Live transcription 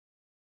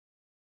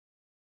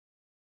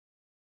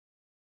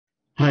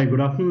Hi,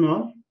 good afternoon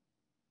all.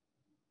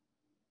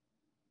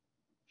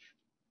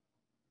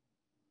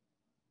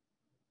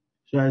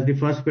 So as the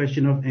first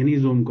question of any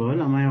Zoom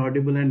call, am I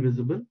audible and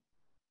visible?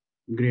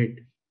 Great.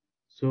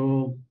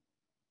 So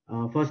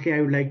firstly, I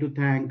would like to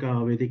thank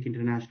Vedic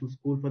International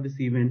School for this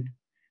event.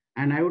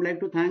 And I would like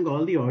to thank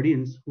all the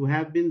audience who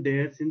have been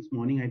there since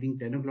morning. I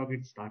think 10 o'clock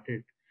it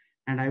started.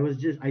 And I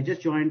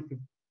just joined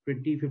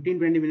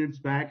 20 minutes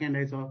back and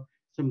I saw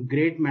some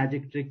great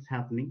magic tricks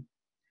happening.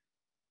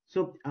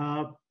 So,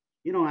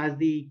 as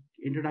the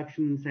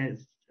introduction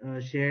says,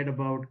 shared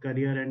about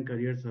career and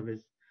career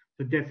service.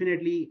 So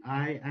definitely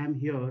I am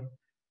here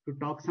to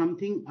talk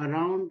something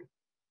around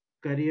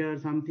career,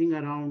 something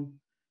around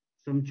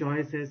some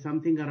choices,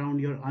 something around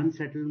your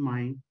unsettled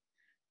mind.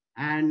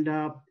 And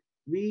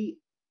we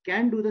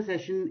can do the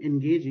session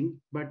engaging,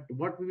 but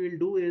what we will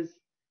do is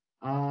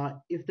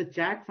if the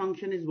chat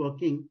function is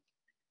working,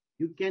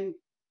 you can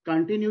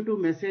continue to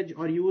message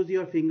or use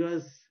your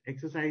fingers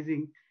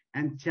exercising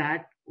and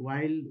chat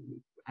while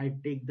I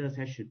take the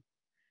session.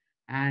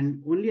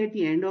 And only at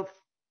the end of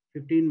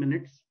 15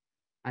 minutes,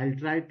 I'll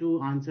try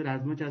to answer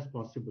as much as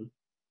possible.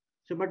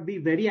 So, but be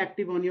very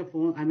active on your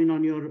phone,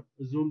 on your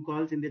Zoom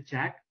calls in the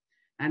chat.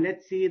 And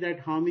let's see that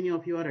how many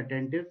of you are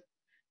attentive.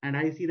 And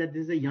I see that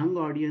this is a young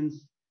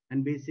audience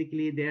and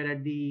basically they're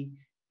at the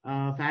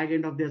fag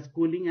end of their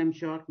schooling, I'm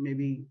sure,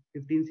 maybe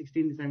 15,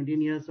 16,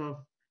 17 years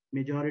of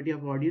majority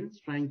of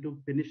audience trying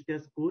to finish their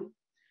school.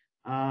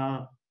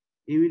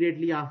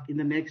 Immediately after, in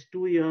the next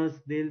 2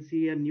 years, they'll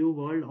see a new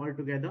world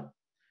altogether.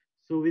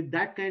 So with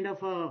that kind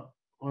of a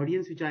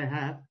audience which I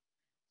have,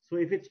 so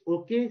if it's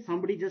okay,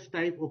 somebody just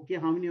type okay.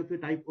 How many of you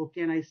type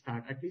okay and I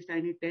start? At least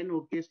I need 10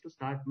 okays to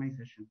start my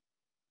session.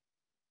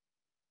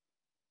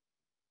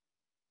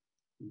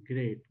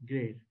 Great,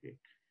 great, great.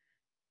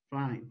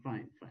 Fine,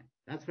 fine, fine.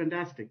 That's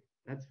fantastic.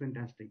 That's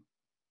fantastic.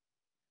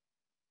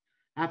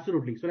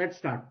 Absolutely. So let's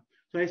start.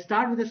 So I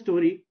start with a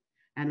story.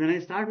 And when I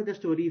start with the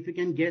story, if you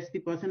can guess the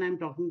person I'm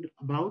talking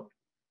about,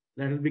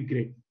 that will be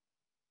great.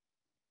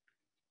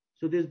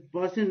 So this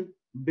person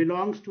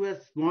belongs to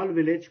a small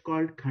village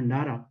called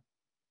Khandara.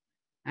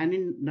 And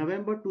in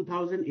November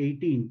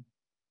 2018,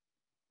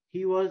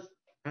 he was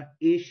an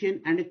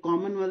Asian and a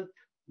Commonwealth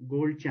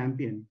gold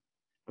champion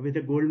with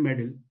a gold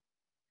medal.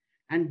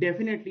 And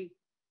definitely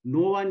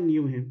no one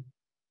knew him.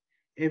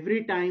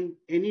 Every time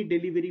any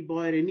delivery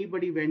boy or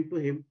anybody went to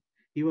him,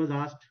 he was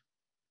asked,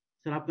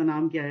 Sir, aapka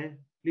naam kya hai?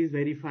 Please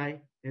verify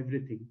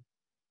everything.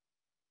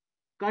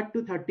 Cut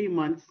to 30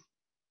 months,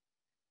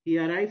 he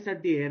arrives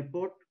at the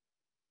airport.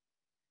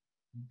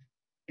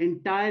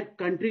 Entire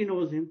country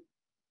knows him.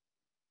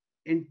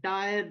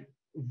 Entire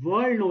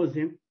world knows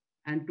him.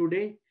 And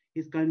today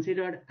he's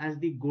considered as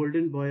the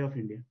golden boy of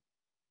India.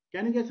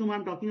 Can you guess whom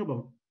I'm talking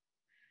about?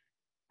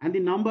 And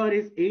the number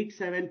is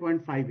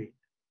 87.58.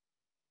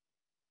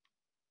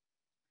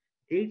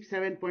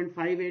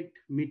 87.58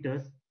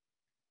 meters.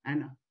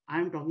 And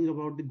I'm talking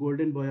about the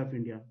golden boy of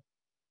India.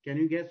 Can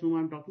you guess whom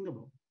I'm talking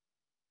about?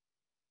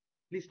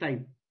 Please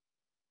type.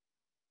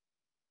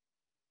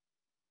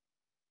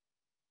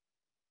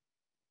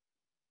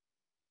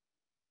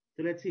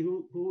 So let's see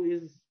who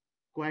is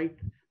quite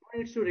who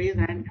needs to raise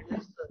hand.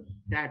 Let's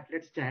chat.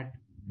 Let's chat.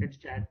 Let's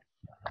chat.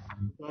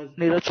 Because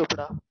Neeraj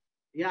Chopra.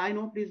 yeah, I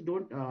know. Please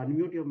don't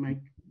unmute your mic.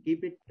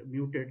 Keep it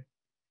muted.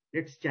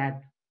 Let's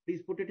chat.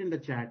 Please put it in the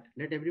chat.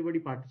 Let everybody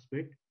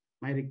participate.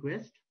 My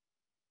request.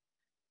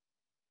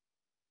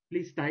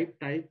 Please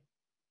type.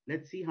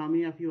 Let's see how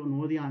many of you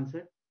know the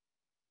answer.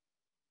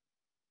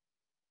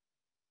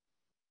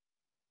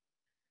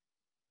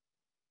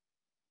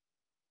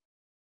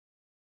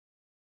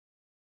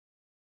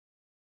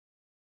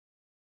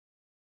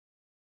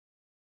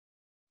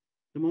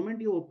 The moment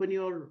you open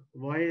your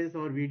voice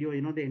or video,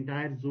 the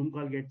entire Zoom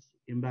call gets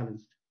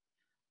imbalanced.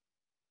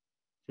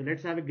 So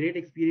let's have a great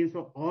experience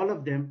for all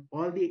of them,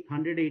 all the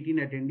 118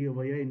 attendee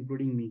over here,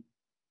 including me.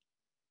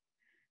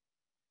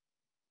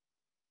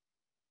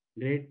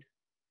 Great.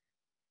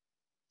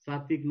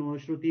 Satvik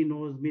knows, Shruti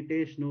knows,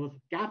 Mitesh knows,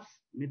 caps.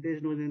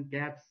 Mitesh knows in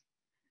caps.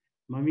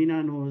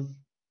 Mamina knows,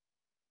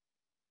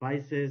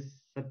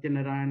 Vices,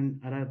 Satyanarayan,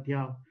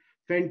 Aradhya.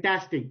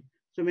 Fantastic.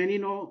 So many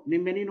know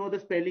the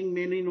spelling,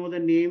 many know the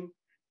name,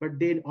 but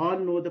they all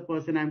know the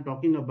person I'm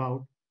talking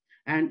about.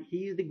 And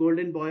he is the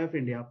golden boy of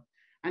India.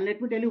 And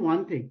let me tell you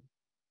one thing.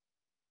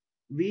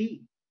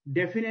 We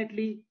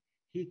definitely,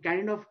 he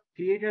kind of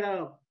created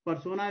a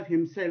persona of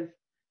himself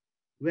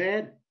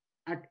where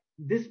at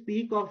this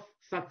peak of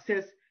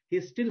success,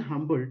 he's still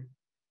humbled.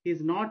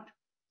 He's not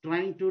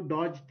trying to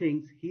dodge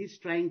things. He's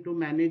trying to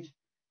manage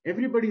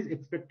everybody's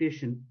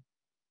expectation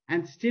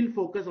and still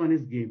focus on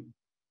his game.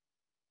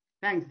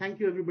 Thanks. Thank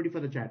you, everybody,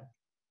 for the chat.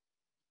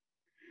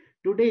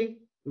 Today,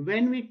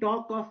 when we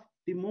talk of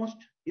the most,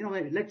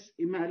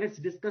 let's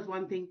discuss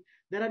one thing.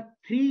 There are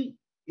three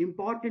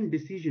important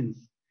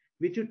decisions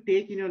which you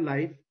take in your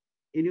life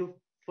in your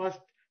first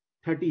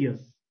 30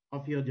 years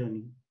of your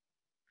journey.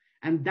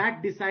 And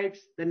that decides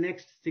the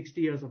next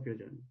 60 years of your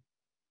journey.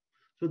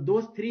 So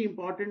those three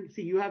important,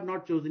 see, you have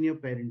not chosen your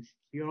parents.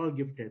 You're all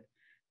gifted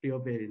to your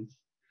parents.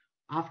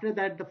 After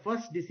that, the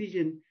first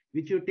decision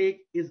which you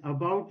take is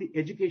about the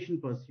education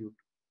pursuit.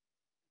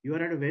 You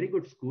are at a very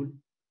good school.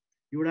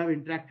 You would have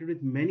interacted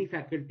with many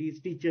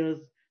faculties, teachers,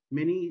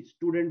 many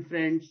student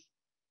friends,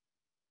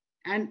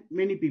 and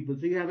many people.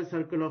 So you have a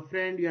circle of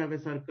friends, you have a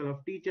circle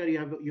of teacher, you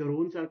have your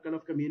own circle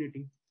of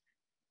community.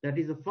 That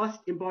is the first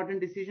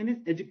important decision is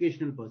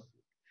educational pursuit.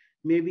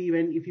 Maybe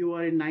when if you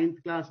are in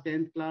ninth class,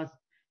 10th class,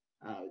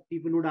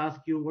 people would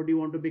ask you, what do you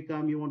want to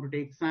become? You want to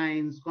take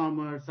science,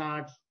 commerce,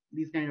 arts,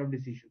 these kind of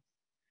decisions.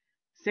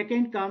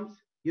 Second comes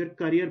your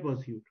career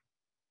pursuit.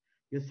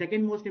 Your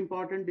second most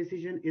important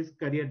decision is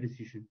career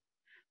decision.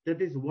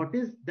 That is, what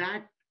is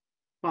that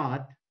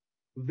path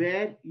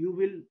where you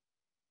will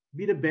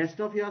be the best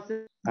of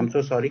yourself? I'm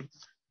so sorry.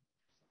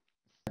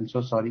 I'm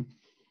so sorry.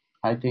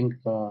 I think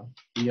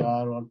we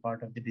are all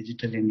part of the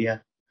digital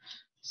India.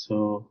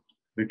 So,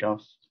 bit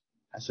of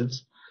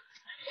hassles.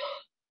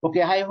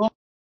 Okay, I hope.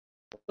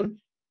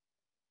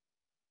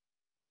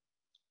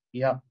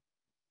 Yeah.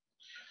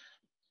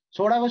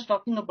 So, what I was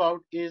talking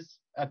about is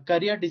a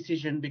career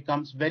decision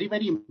becomes very,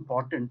 very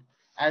important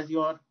as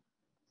your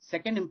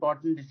second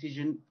important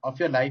decision of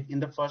your life in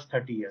the first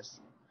 30 years.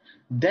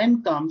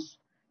 Then comes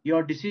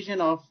your decision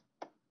of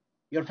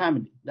your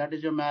family, that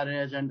is your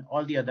marriage and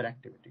all the other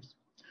activities.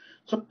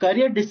 So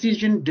career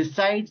decision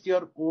decides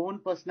your own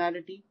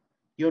personality,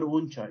 your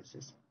own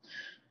choices.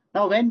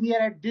 Now, when we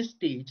are at this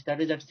stage,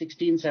 that is at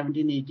 16,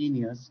 17, 18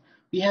 years,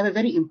 we have a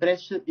very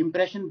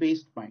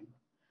impression-based mind.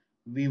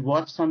 We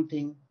watch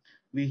something,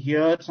 we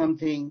hear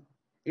something,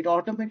 it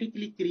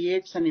automatically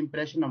creates an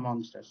impression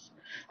amongst us.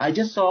 I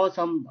just saw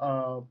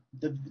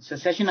the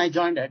session I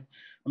joined at,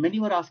 many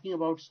were asking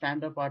about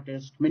stand-up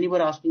artists, many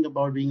were asking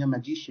about being a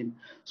magician.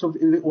 So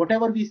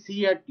whatever we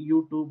see at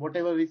YouTube,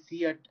 whatever we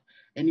see at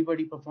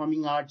anybody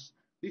performing arts,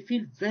 we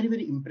feel very,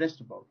 very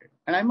impressed about it.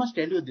 And I must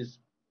tell you this,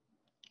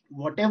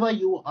 whatever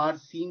you are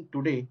seeing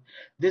today,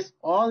 this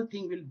all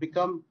thing will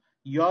become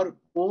your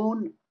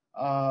own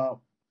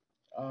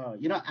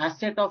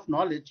asset of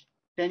knowledge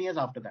 10 years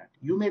after that.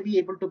 You may be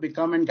able to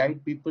become and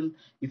guide people.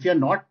 If you're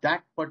not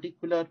that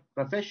particular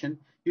profession,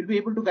 you'll be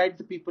able to guide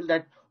the people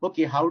that,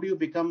 okay, how do you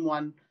become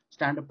one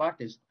stand-up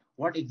artist?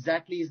 What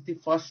exactly is the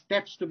first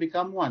steps to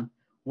become one?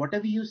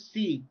 Whatever you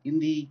see in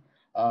the,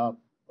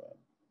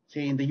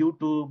 say in the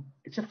YouTube,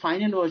 it's a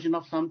final version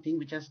of something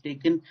which has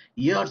taken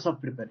years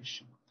of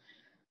preparation.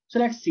 So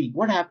let's see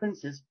what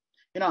happens is,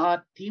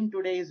 our theme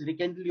today is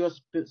rekindle your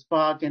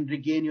spark and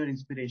regain your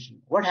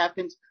inspiration. What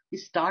happens? We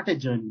start a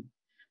journey.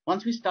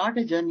 Once we start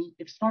a journey,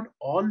 it's not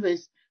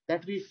always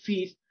that we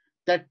feel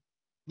that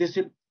this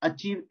will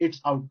achieve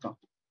its outcome.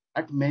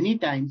 At many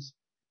times,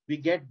 we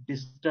get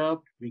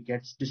disturbed, we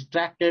get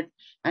distracted,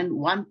 and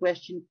one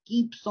question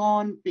keeps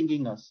on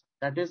pinging us.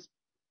 That is,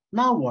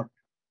 now what?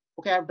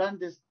 Okay, I've done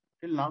this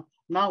till now.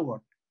 Now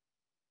what?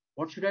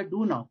 What should I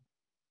do now?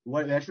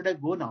 Where should I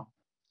go now?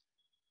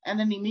 And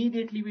then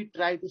immediately we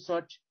try to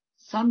search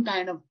some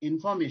kind of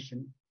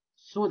information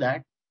so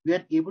that we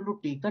are able to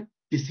take a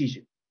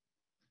decision.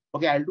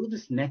 Okay, I'll do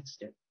this next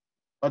step,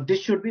 or this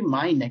should be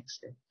my next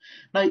step.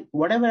 Now,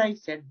 whatever I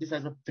said this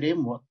as a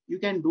framework, you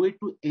can do it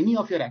to any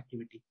of your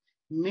activity.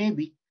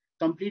 Maybe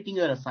completing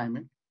your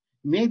assignment,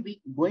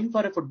 maybe going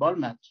for a football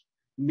match,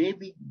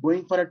 maybe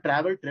going for a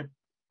travel trip,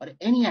 or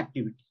any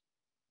activity.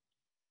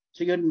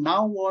 So your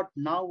now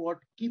what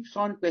keeps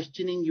on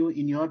questioning you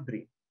in your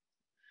brain.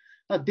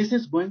 Now, this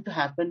is going to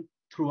happen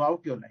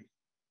throughout your life.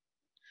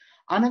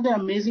 Another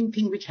amazing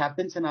thing which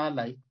happens in our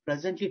life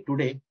presently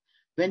today,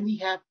 when we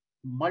have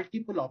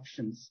multiple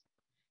options,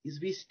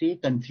 is we stay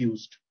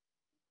confused.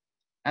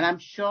 And I'm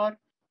sure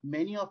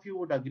many of you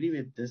would agree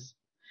with this,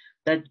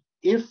 that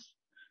if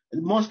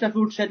most of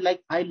you would say,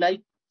 like, I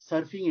like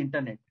surfing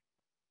internet.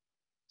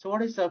 So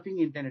what is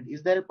surfing internet?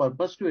 Is there a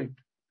purpose to it?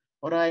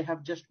 Or I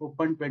have just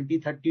opened 20,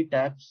 30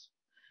 tabs.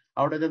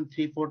 Out of them,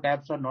 3, 4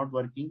 tabs are not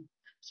working.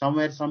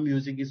 Somewhere some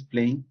music is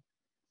playing.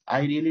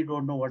 I really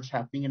don't know what's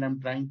happening, and I'm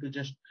trying to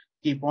just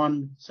keep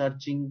on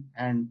searching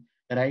and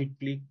right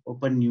click,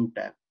 open new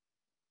tab.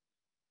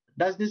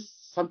 Does this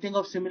something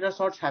of similar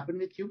sorts happen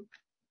with you?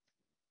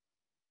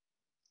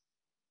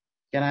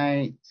 Can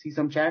I see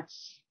some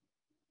chats?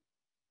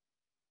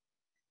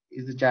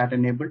 Is the chat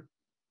enabled?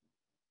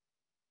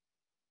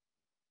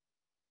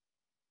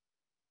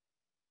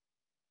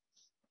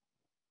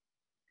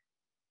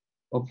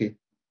 Okay.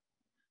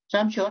 So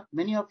I'm sure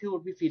many of you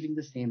would be feeling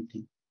the same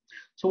thing.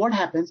 So what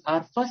happens?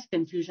 Our first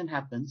confusion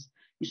happens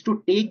is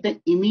to take the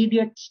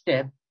immediate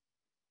step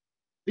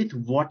with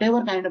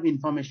whatever kind of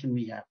information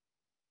we have.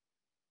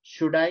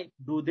 Should I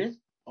do this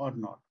or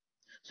not?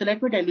 So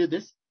let me tell you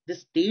this. The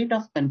state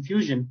of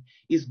confusion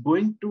is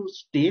going to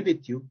stay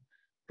with you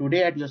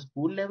today at your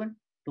school level,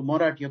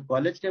 tomorrow at your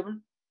college level,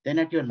 then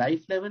at your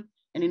life level,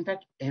 and in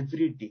fact,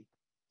 every day.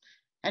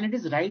 And it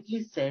is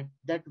rightly said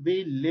that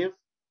we live,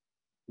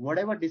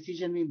 whatever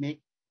decision we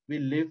make, we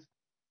live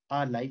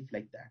our life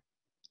like that.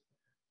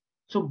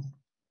 So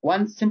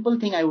one simple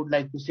thing I would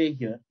like to say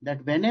here,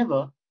 that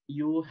whenever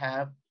you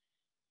have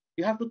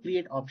to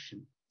create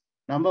option.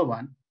 Number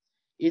one,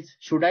 is,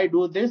 should I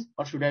do this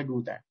or should I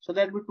do that? So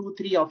there will be 2,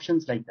 3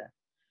 options like that.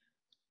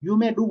 You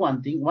may do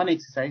one thing, one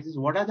exercise is,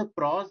 what are the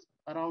pros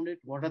around it?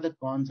 What are the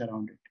cons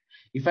around it?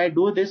 If I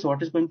do this,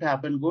 what is going to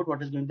happen good?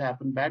 What is going to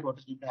happen bad? What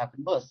is going to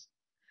happen worse?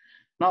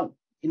 Now,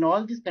 in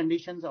all these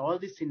conditions, all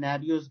these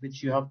scenarios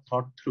which you have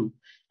thought through,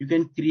 you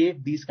can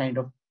create these kind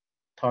of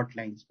thought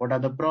lines. What are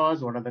the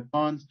pros? What are the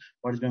cons?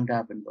 What is going to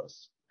happen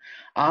worse?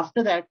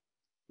 After that,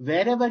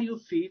 wherever you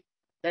feel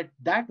that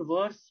that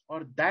worse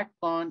or that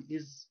con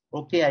is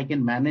okay, I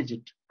can manage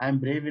it, I'm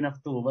brave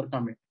enough to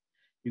overcome it,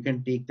 you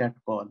can take that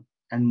call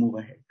and move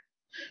ahead.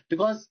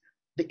 Because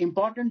the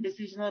important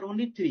decisions are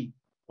only 3.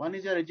 One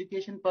is your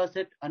education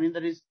pursuit,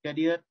 another is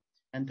career,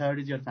 and third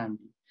is your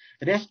family.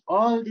 Rest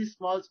all these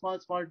small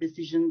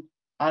decisions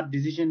are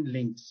decision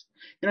links.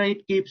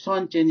 It keeps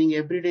on changing.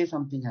 Every day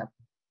something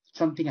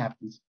happens.